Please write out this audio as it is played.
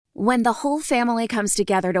When the whole family comes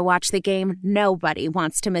together to watch the game, nobody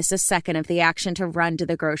wants to miss a second of the action to run to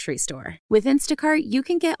the grocery store. With Instacart, you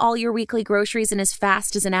can get all your weekly groceries in as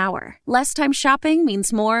fast as an hour. Less time shopping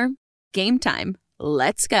means more game time.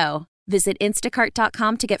 Let's go. Visit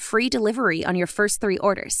instacart.com to get free delivery on your first 3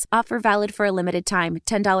 orders. Offer valid for a limited time.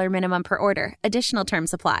 $10 minimum per order. Additional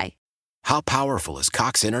terms apply. How powerful is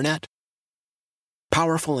Cox Internet?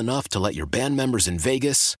 Powerful enough to let your band members in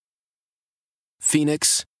Vegas,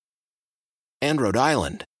 Phoenix, and Rhode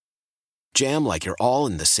Island jam like you're all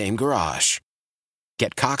in the same garage.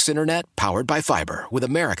 Get Cox Internet powered by fiber with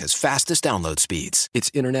America's fastest download speeds.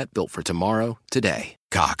 It's internet built for tomorrow, today.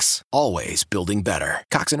 Cox, always building better.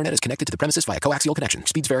 Cox Internet is connected to the premises via coaxial connection.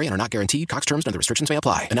 Speeds vary and are not guaranteed. Cox terms and other restrictions may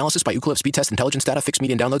apply. Analysis by Ookla Speed Test Intelligence Data. Fixed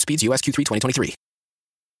median download speeds. US Q3 2023.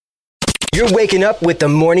 You're waking up with the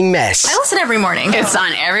morning mess. I listen every morning. It's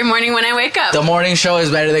on every morning when I wake up. The morning show is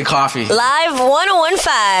better than coffee. Live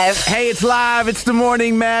 101.5. Hey, it's live. It's the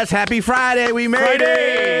morning mess. Happy Friday. We made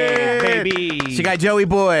it. Baby. It's your guy, Joey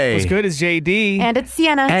Boy. What's good? It's JD. And it's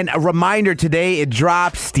Sienna. And a reminder, today it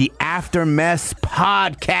drops the After Mess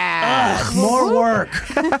podcast. More work.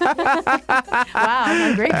 Wow,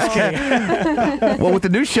 I'm grateful. Well, with the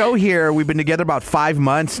new show here, we've been together about 5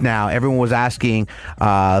 months now. Everyone was asking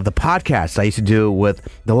the podcast I used to do with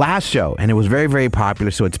the last show, and it was very, very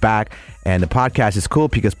popular, so it's back. And the podcast is cool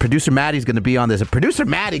because producer Maddie's going to be on this. And producer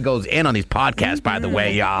Maddie goes in on these podcasts, by the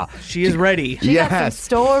way, y'all. She is ready. She got some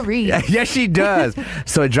stories. Yes, she does.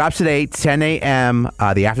 So it drops today, 10 a.m.,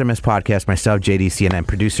 the Aftermath podcast, myself, JD, Sienna, and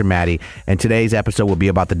producer Maddie. And today's episode will be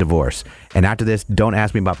about the divorce. And after this, don't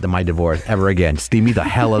ask me about my divorce ever again. Just leave me the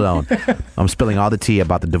hell alone. I'm spilling all the tea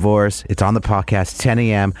about the divorce. It's on the podcast, 10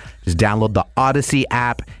 a.m. Just download the Odyssey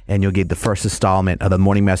app, and you'll get the first installment of the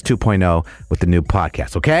Morning Mess 2.0 with the new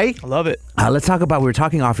podcast, okay? I love it. Let's talk about, we were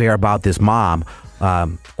talking off air about this mom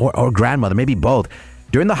or grandmother, maybe both.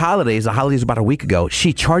 During the holidays about a week ago,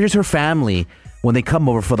 she charges her family when they come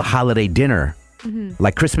over for the holiday dinner. Mm-hmm.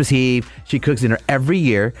 Like Christmas Eve, she cooks dinner every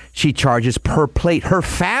year. She charges per plate, her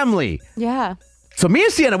family. Yeah. So me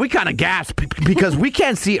and Sienna, we kind of gasp because we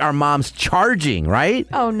can't see our moms charging, right?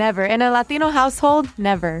 Oh, never. In a Latino household,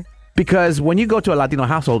 never. Because when you go to a Latino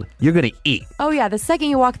household, you're going to eat. Oh, yeah. The second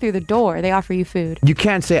you walk through the door, they offer you food. You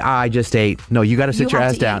can't say, I just ate. No, you got to sit your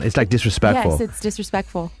ass down. It's like disrespectful. Yes, it's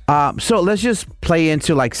disrespectful. So let's just play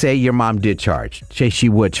into, like, say your mom did charge. Say she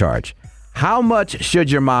would charge. How much should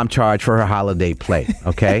your mom charge for her holiday plate?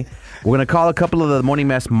 Okay. We're going to call a couple of the Morning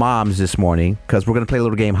Mess moms this morning because we're going to play a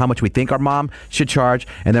little game, how much we think our mom should charge.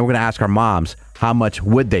 And then we're going to ask our moms, how much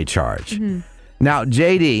would they charge? Mm-hmm. Now,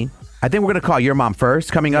 JD, I think we're going to call your mom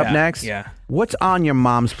first, coming up next. Yeah. What's on your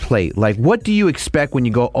mom's plate? Like, what do you expect when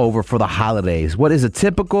you go over for the holidays? What is a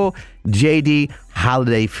typical JD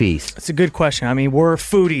holiday feast? It's a good question. I mean, we're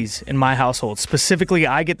foodies in my household. Specifically,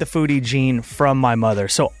 I get the foodie gene from my mother.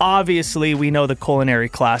 So obviously, we know the culinary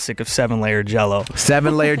classic of 7-layer Jell-O.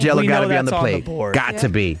 7-layer Jell-O got to be on the plate. board. Got to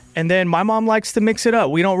be. And then my mom likes to mix it up.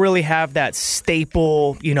 We don't really have that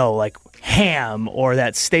staple, like ham or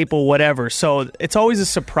that staple whatever. So it's always a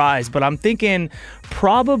surprise. But I'm thinking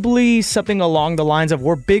probably something along the lines of,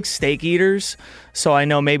 we're big steak eaters. So I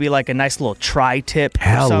know maybe like a nice little tri-tip or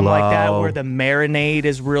something like that, where the marinade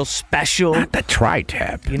is real special. Not the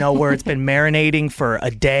tri-tip. Where it's been marinating for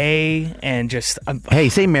a day and just... Hey,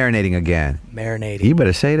 say marinating again. Marinating. You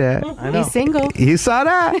better say that. I know. He's single. You saw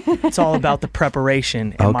that? It's all about the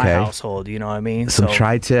preparation in my household, you know what I mean? Some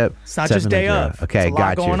tri-tip. It's not just day of. Okay, it's a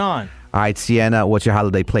lot going on. All right, Sienna, what's your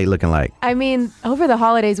holiday plate looking like? I mean, over the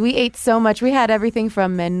holidays, we ate so much. We had everything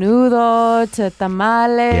from menudo to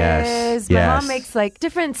tamales. Yes. My mom makes like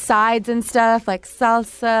different sides and stuff, like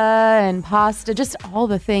salsa and pasta, just all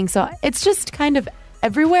the things. So it's just kind of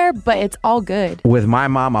everywhere, but it's all good. With my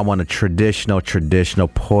mom, I want a traditional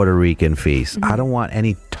Puerto Rican feast. Mm-hmm. I don't want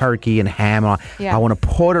any turkey and ham. I want a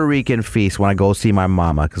Puerto Rican feast when I go see my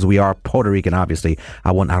mama, because we are Puerto Rican, obviously.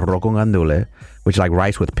 I want arroz con gandules, which is like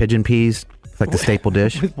rice with pigeon peas. It's like the staple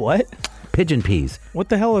dish. With what? Pigeon peas. What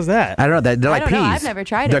the hell is that? I don't know. They're like peas. I've never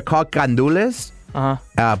tried it. They're called gandules.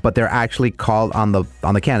 But they're actually called on the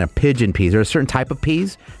can of pigeon peas. There's a certain type of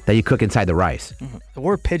peas that you cook inside the rice. Mm-hmm. The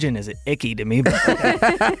word pigeon is icky to me. But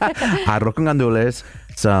Arroz con gandules,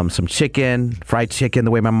 some chicken, fried chicken,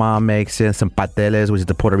 the way my mom makes it, some pateles, which is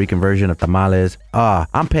the Puerto Rican version of tamales.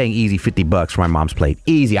 I'm paying easy $50 for my mom's plate.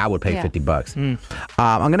 Easy, I would pay $50.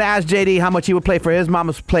 I'm going to ask JD how much he would pay for his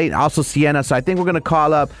mama's plate, also Sienna. So I think we're going to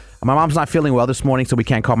call up. My mom's not feeling well this morning, so we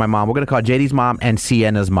can't call my mom. We're going to call JD's mom and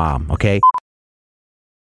Sienna's mom, okay?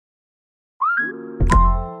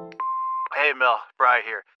 Hey, Mel, Bri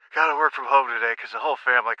here. Gotta work from home today because the whole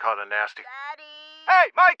family caught a nasty... Hey,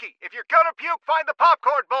 Mikey, if you're gonna puke, find the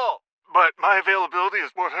popcorn bowl. But my availability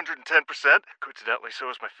is 110%. Coincidentally, so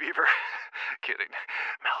is my fever. Kidding.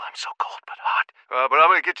 Mel, I'm so cold but hot. But I'm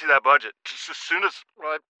gonna get you that budget just as soon as...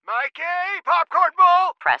 Mikey, popcorn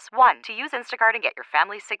bowl! Press 1 to use Instacart and get your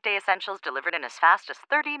family sick day essentials delivered in as fast as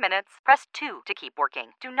 30 minutes. Press 2 to keep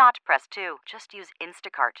working. Do not press 2. Just use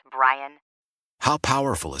Instacart, Brian. How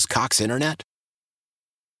powerful is Cox Internet?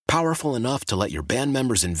 Powerful enough to let your band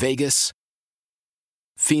members in Vegas,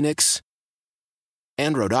 Phoenix,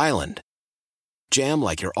 and Rhode Island jam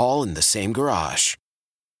like you're all in the same garage.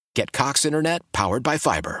 Get Cox Internet powered by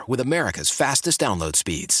fiber with America's fastest download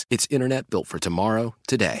speeds. It's internet built for tomorrow,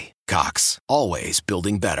 today. Cox, always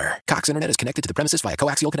building better. Cox Internet is connected to the premises via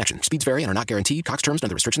coaxial connection. Speeds vary and are not guaranteed. Cox terms and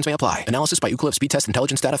other restrictions may apply. Analysis by Ookla of Speed Test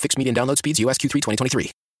Intelligence Data. Fixed median download speeds. US Q3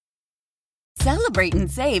 2023. Celebrate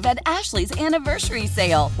and save at Ashley's Anniversary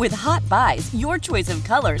Sale. With Hot Buys, your choice of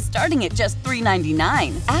colors starting at just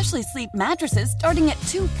 $3.99. Ashley Sleep mattresses starting at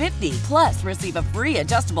 $2.50. Plus, receive a free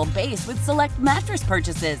adjustable base with select mattress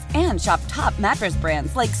purchases. And shop top mattress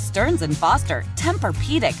brands like Stearns & Foster,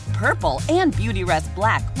 Tempur-Pedic, Purple, and Beautyrest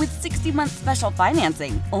Black with 60-month special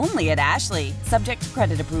financing. Only at Ashley. Subject to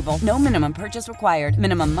credit approval. No minimum purchase required.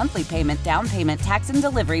 Minimum monthly payment, down payment, tax, and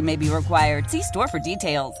delivery may be required. See store for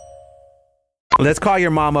details. Let's call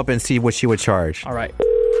your mom up and see what she would charge. All right.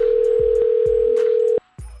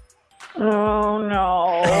 Oh,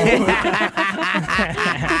 no.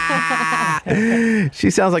 She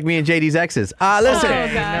sounds like me and JD's exes. Listen,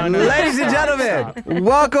 ladies and gentlemen,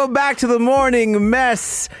 welcome back to the morning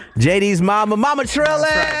mess. JD's mama, Mama Trillis.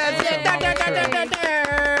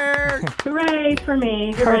 Hooray for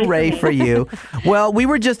me. Hooray for you. Well, we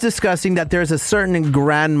were just discussing that there's a certain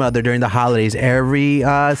grandmother during the holidays every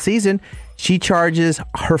season. She charges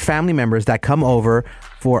her family members that come over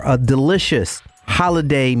for a delicious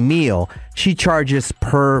holiday meal. She charges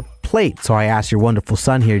per plate. So I asked your wonderful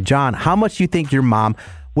son here, John, how much do you think your mom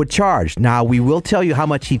would charge? Now, we will tell you how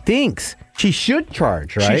much he thinks she should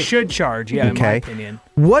charge, right? She should charge, yeah, in my opinion.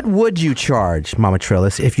 What would you charge, Mama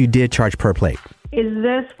Trillis, if you did charge per plate? Is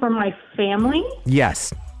this for my family?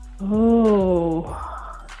 Yes. Oh,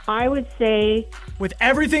 I would say... With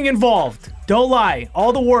everything involved. Don't lie.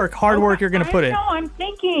 All the work, hard work you're going to put in. No, I'm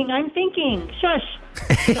thinking. Shush.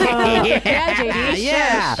 Yeah, JD.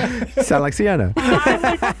 Yeah. Sound like Sienna.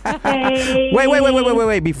 Say...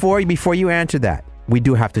 Wait. Before you answer that, we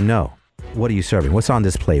do have to know. What are you serving? What's on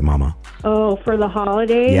this plate, Mama? Oh, for the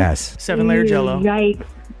holidays? Yes. 7-layer Jell-O. Yikes.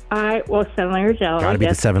 7-layer Jell-O. Gotta be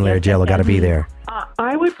the 7-layer Jell-O. Gotta be there.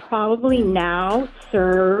 I would probably now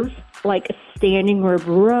serve like a standing rib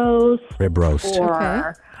roast. Rib roast.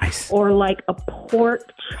 Nice. Or like a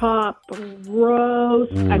pork chop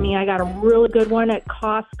roast. Ooh. I mean, I got a really good one at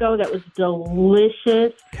Costco that was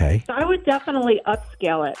delicious. Okay. So I would definitely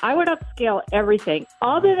upscale it. I would upscale everything.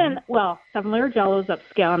 Other than, 7-layer Jell-O's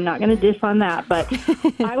upscale. I'm not going to dish on that, but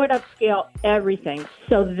I would upscale everything.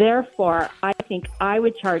 So therefore, I think I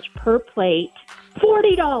would charge per plate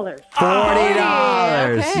 $40. $40.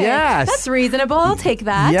 Okay. Yes. That's reasonable. I'll take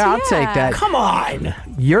that. Yeah, I'll take that. Come on.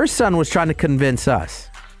 Your son was trying to convince us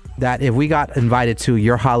that if we got invited to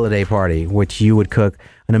your holiday party, which you would cook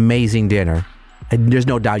an amazing dinner, and there's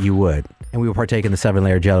no doubt you would, and we would partake in the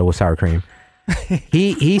 7-layer Jell-O with sour cream.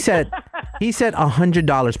 He said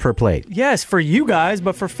 $100 per plate. Yes, for you guys,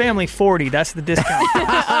 but for family, 40. That's the discount. Okay,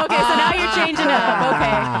 so now you're changing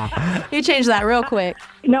up. Okay. You changed that real quick.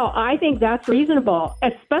 No, I think that's reasonable,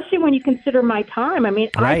 especially when you consider my time. I mean,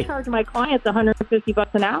 Right. I charge my clients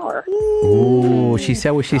 $150 an hour. Ooh, she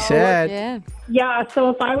said what she said. Yeah. Yeah, so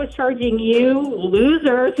if I was charging you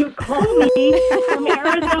losers who call me from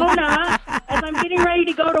Arizona as I'm getting ready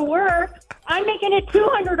to go to work, I'm making it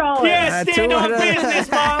 $200. Yeah, stand on business,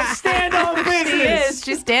 Mom. Stand on business.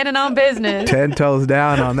 She's standing on business. 10 toes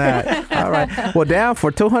down on that. All right. Well, down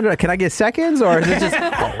for $200. Can I get seconds, or is it just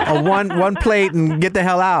a one plate and get the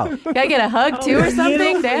hell out? Gotta get a hug too or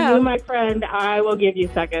something? You, Damn. my friend, I will give you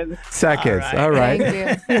seconds. Seconds. All right.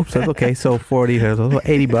 Thank you. So, okay, so 40,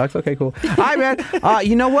 $80. Okay, cool. All right, man.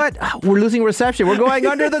 You know what? We're losing reception. We're going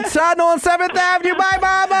under the sun on 7th Avenue. Bye,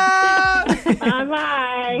 Mama.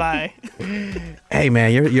 Bye-bye. Bye. Hey,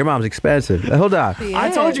 man, your mom's expensive. Hold on. Yeah. I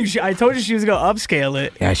told you she was going to upscale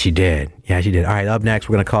it. Yeah, she did. All right, up next,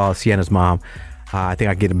 we're going to call Sienna's mom. I think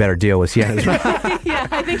I get a better deal with Sienna's mom. Yeah,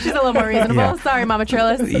 I think she's a little more reasonable. Yeah. Sorry, Mama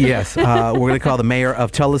Trillis. Yes. We're going to call the mayor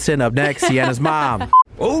of Tullison. Up next, Sienna's mom.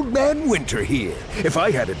 Old Man Winter here. If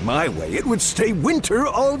I had it my way, it would stay winter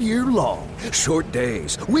all year long. Short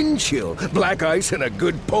days, wind chill, black ice, and a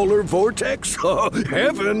good polar vortex. Oh,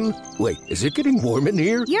 heaven. Wait, is it getting warm in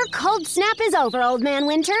here? Your cold snap is over, Old Man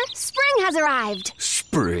Winter. Spring has arrived.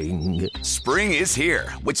 Spring. Spring is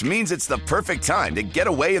here, which means it's the perfect time to get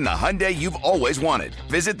away in the Hyundai you've always wanted.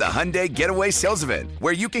 Visit the Hyundai Getaway Sales Event,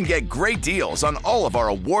 where you can get great deals on all of our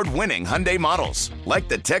award-winning Hyundai models, like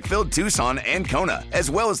the tech-filled Tucson and Kona,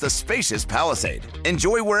 as well as the spacious Palisade.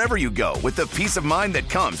 Enjoy wherever you go with the peace of mind that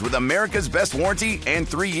comes with America's best warranty and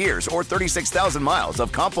 3 years or 36,000 miles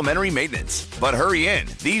of complimentary maintenance. But hurry in,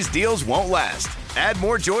 these deals won't last. Add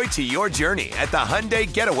more joy to your journey at the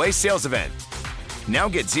Hyundai Getaway Sales Event. Now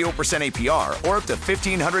get 0% APR or up to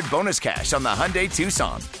 $1,500 bonus cash on the Hyundai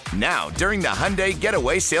Tucson. Now, during the Hyundai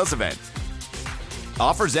Getaway Sales Event.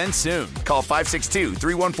 Offers end soon. Call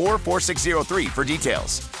 562-314-4603 for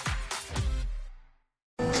details.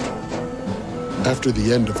 After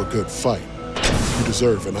the end of a good fight, you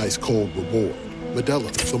deserve an ice-cold reward.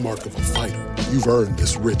 Modelo is the mark of a fighter. You've earned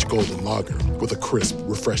this rich golden lager with a crisp,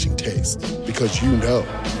 refreshing taste. Because you know,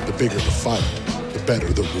 the bigger the fight, the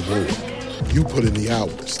better the reward. You put in the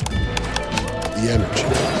hours, the energy,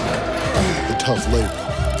 the tough labor.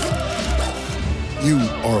 You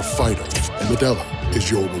are a fighter, and Modelo is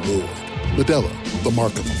your reward. Modelo, the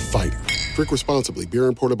mark of a fighter. Drink responsibly. Beer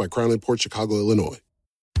imported by Crown Imports, Chicago, Illinois.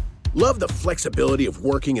 Love the flexibility of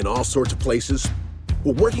working in all sorts of places?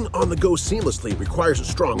 Well, working on the go seamlessly requires a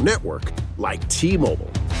strong network like T-Mobile.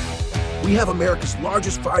 We have America's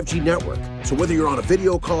largest 5G network, so whether you're on a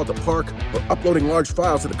video call at the park or uploading large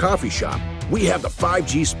files at a coffee shop, we have the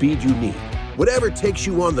 5G speed you need. Whatever takes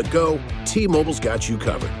you on the go, T-Mobile's got you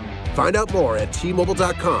covered. Find out more at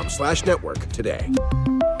T-Mobile.com/network today.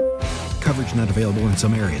 Coverage not available in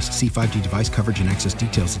some areas. See 5G device coverage and access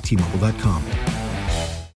details at T-Mobile.com.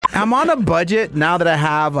 I'm on a budget now that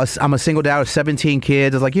I'm a single dad with 17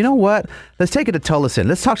 kids. I was like, you know what? Let's take it to Tullison.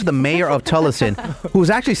 Let's talk to the mayor of Tullison, who's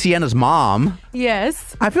actually Sienna's mom.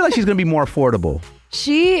 Yes. I feel like she's going to be more affordable.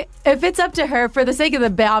 If it's up to her, for the sake of the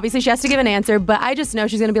bit, obviously she has to give an answer, but I just know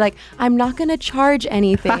she's going to be like, I'm not going to charge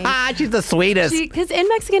anything. She's the sweetest. Because in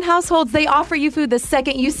Mexican households, they offer you food the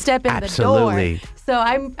second you step in the door. So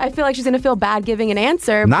I feel like she's going to feel bad giving an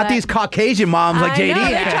answer. Not these Caucasian moms like JD. I know,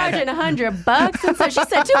 they're charging $100, and so she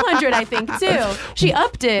said $200, I think, too. She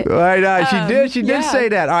upped it. Right, she did say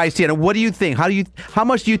that. All right, Sienna, what do you think? How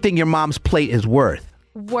much do you think your mom's plate is worth?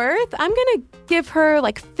 Worth? I'm going to give her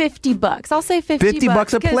like $50. I'll say $50.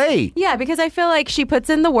 $50 a plate. Yeah, because I feel like she puts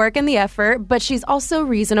in the work and the effort, but she's also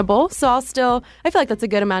reasonable. So I feel like that's a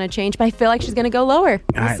good amount of change, but I feel like she's going to go lower.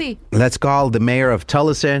 We'll see. Let's call the mayor of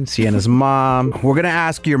Tullison, Sienna's mom. We're going to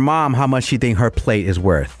ask your mom how much she thinks her plate is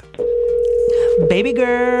worth. Baby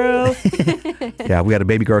girl. Yeah, we got a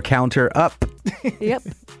baby girl counter up. Yep.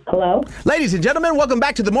 Hello? Ladies and gentlemen, welcome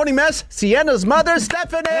back to The Morning Mess. Sienna's mother,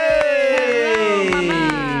 Stephanie. Hello,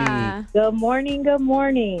 Mama. Good morning, good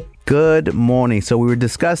morning. Good morning. So we were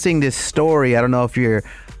discussing this story. I don't know if you're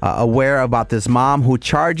aware about this mom who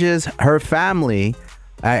charges her family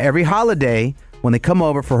every holiday when they come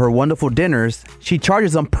over for her wonderful dinners. She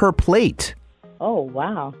charges them per plate. Oh,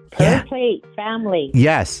 wow. Per plate, family.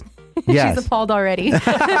 Yes. Yes. She's appalled already.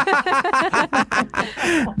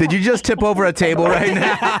 Did you just tip over a table right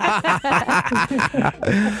now?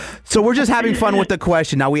 So we're just having fun with the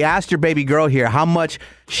question. Now, we asked your baby girl here how much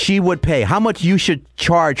she would pay, how much you should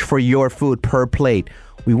charge for your food per plate.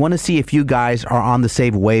 We want to see if you guys are on the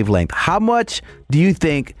same wavelength. How much do you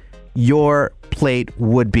think your plate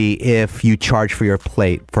would be if you charge for your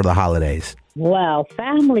plate for the holidays? Well,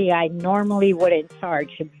 family, I normally wouldn't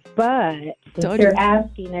charge, but if you're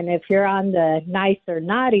asking and if you're on the nice or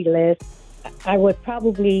naughty list, I would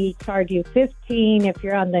probably charge you $15 if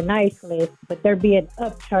you're on the nice list, but there'd be an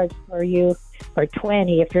upcharge for you for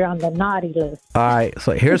 $20 if you're on the naughty list. All right,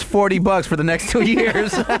 so here's $40 for the next 2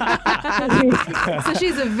 years. So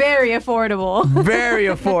she's very affordable. Very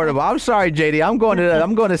affordable. I'm sorry, JD. I'm going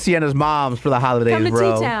to Sienna's mom's for the holidays, Come to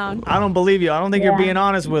bro. T-Town. I don't believe you. I don't think you're being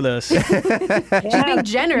honest with us. She's being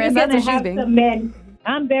generous. That's what she's being.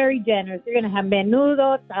 I'm very generous. You're going to have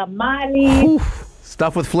menudo, tamales.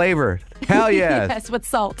 Stuff with flavor. Hell yes. Yes, with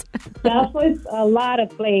salt. Stuff with a lot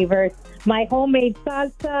of flavors. My homemade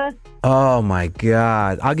salsa. Oh my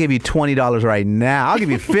God! I'll give you $20 right now. I'll give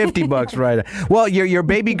you $50 right now. Well, your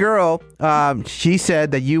baby girl, she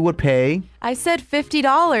said that you would pay. I said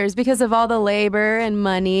 $50 because of all the labor and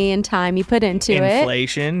money and time you put into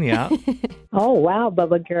Inflation, yeah. Oh wow,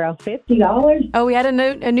 Bubba Girl, $50. Oh, we had a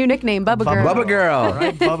new nickname, Bubba Girl. Bubba Girl. All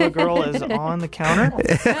right, Bubba Girl is on the counter.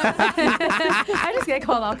 I just get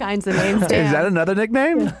called all kinds of names. nicknames. Damn. Is that another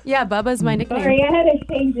nickname? Yeah, Bubba's my nickname. Sorry, I had to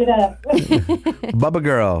change it up. Bubba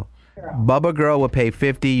Girl. Bubba Girl will pay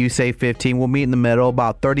 50. You say 15. We'll meet in the middle.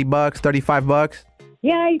 About $30, $35.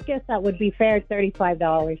 Yeah, I guess that would be fair.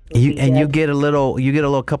 $35. You get a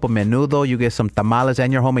little cup of menudo. You get some tamales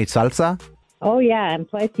and your homemade salsa. Oh yeah, and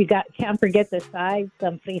plus can't forget the sides,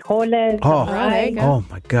 some frijoles. Oh, some rice. Oh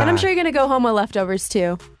my God! And I'm sure you're gonna go home with leftovers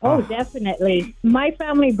too. Oh, definitely. My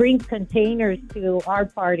family brings containers to our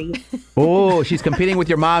party. Oh, she's competing with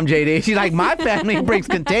your mom, JD. She's like, my family brings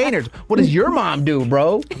containers. What does your mom do,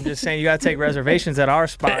 bro? I'm just saying you gotta take reservations at our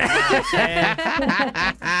spot. You know what I'm saying?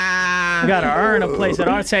 You gotta earn a place at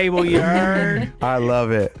our table. You earn. I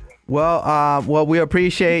love it. Well, we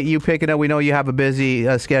appreciate you picking up. We know you have a busy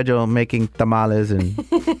schedule making tamales and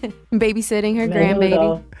babysitting her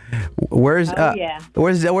grandbaby.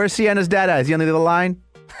 Where's Sienna's dad at? Is he on the other line?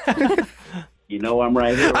 You know I'm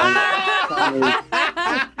right here.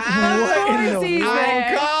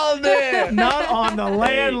 I called it. Not on the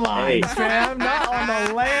landline, fam. Not on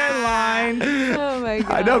the landline. Oh my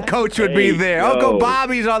God. I know Coach would be there. Uncle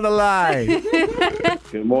Bobby's on the line.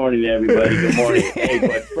 Good morning, everybody. Good morning. Hey,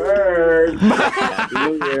 but first, Happy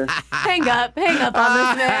New Year. Hang up on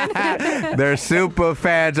this man. They're super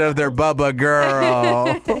fans of their Bubba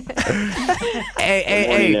Girl. Good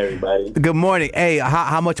morning, everybody. Good morning. Hey,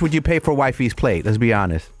 how much would you pay for wifey's plate? Let's be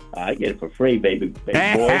honest. I get it for free, baby boy.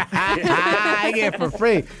 I get it for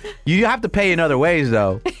free. You have to pay in other ways,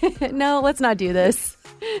 though. No, let's not do this.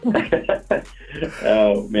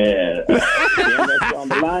 Oh, man. Sienna's on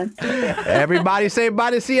the line? Everybody say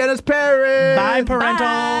bye to Sienna's parents. Bye,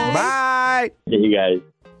 parentals. Bye. Hey, you guys.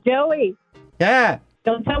 Joey. Yeah.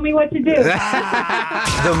 Don't tell me what to do.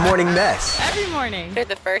 The Morning Mess. Every morning. They're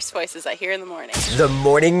the first voices I hear in the morning. The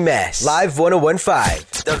Morning Mess. Live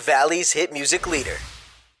 101.5. The Valley's hit music leader.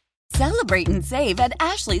 Celebrate and save at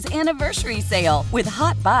Ashley's Anniversary Sale. With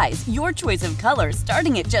Hot Buys, your choice of colors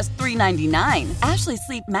starting at just $3.99. Ashley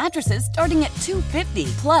Sleep mattresses starting at $2.50.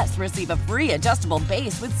 Plus, receive a free adjustable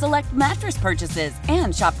base with select mattress purchases.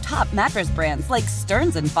 And shop top mattress brands like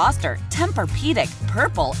Stearns & Foster, Tempur-Pedic,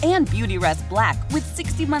 Purple, and Beautyrest Black with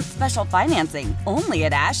 60-month special financing. Only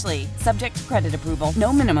at Ashley. Subject to credit approval.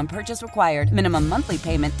 No minimum purchase required. Minimum monthly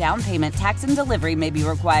payment, down payment, tax, and delivery may be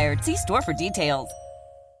required. See store for details.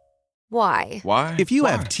 Why? If you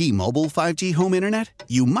have T-Mobile 5G home internet,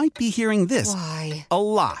 you might be hearing this Why? a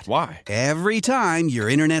lot. Why? Every time your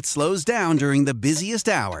internet slows down during the busiest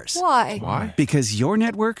hours. Why? Because your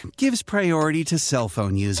network gives priority to cell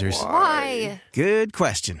phone users. Why? Good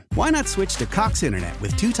question. Why not switch to Cox Internet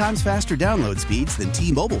with 2 times faster download speeds than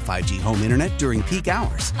T-Mobile 5G home internet during peak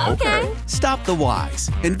hours? Okay. Stop the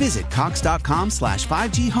whys and visit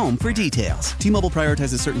cox.com/5G home for details. T-Mobile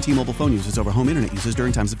prioritizes certain T-Mobile phone users over home internet users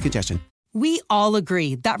during times of congestion. We all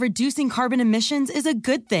agree that reducing carbon emissions is a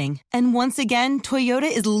good thing. And once again, Toyota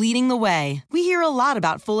is leading the way. We hear a lot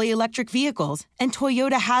about fully electric vehicles, and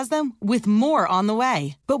Toyota has them with more on the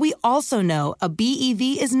way. But we also know a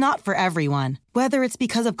BEV is not for everyone. Whether it's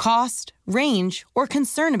because of cost, range, or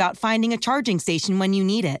concern about finding a charging station when you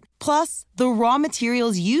need it. Plus, the raw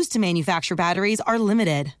materials used to manufacture batteries are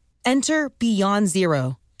limited. Enter Beyond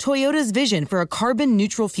Zero, Toyota's vision for a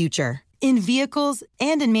carbon-neutral future. In vehicles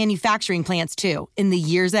and in manufacturing plants, too, in the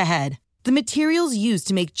years ahead. The materials used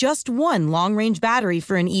to make just one long-range battery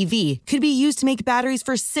for an EV could be used to make batteries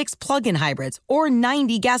for 6 plug-in hybrids or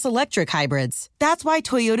 90 gas-electric hybrids. That's why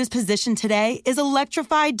Toyota's position today is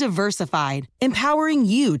electrified, diversified, empowering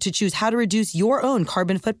you to choose how to reduce your own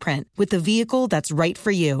carbon footprint with the vehicle that's right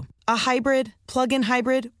for you. A hybrid, plug-in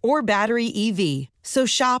hybrid, or battery EV. So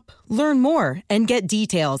shop, learn more, and get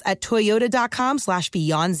details at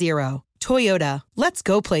toyota.com/beyondzero. Toyota, let's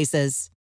go places.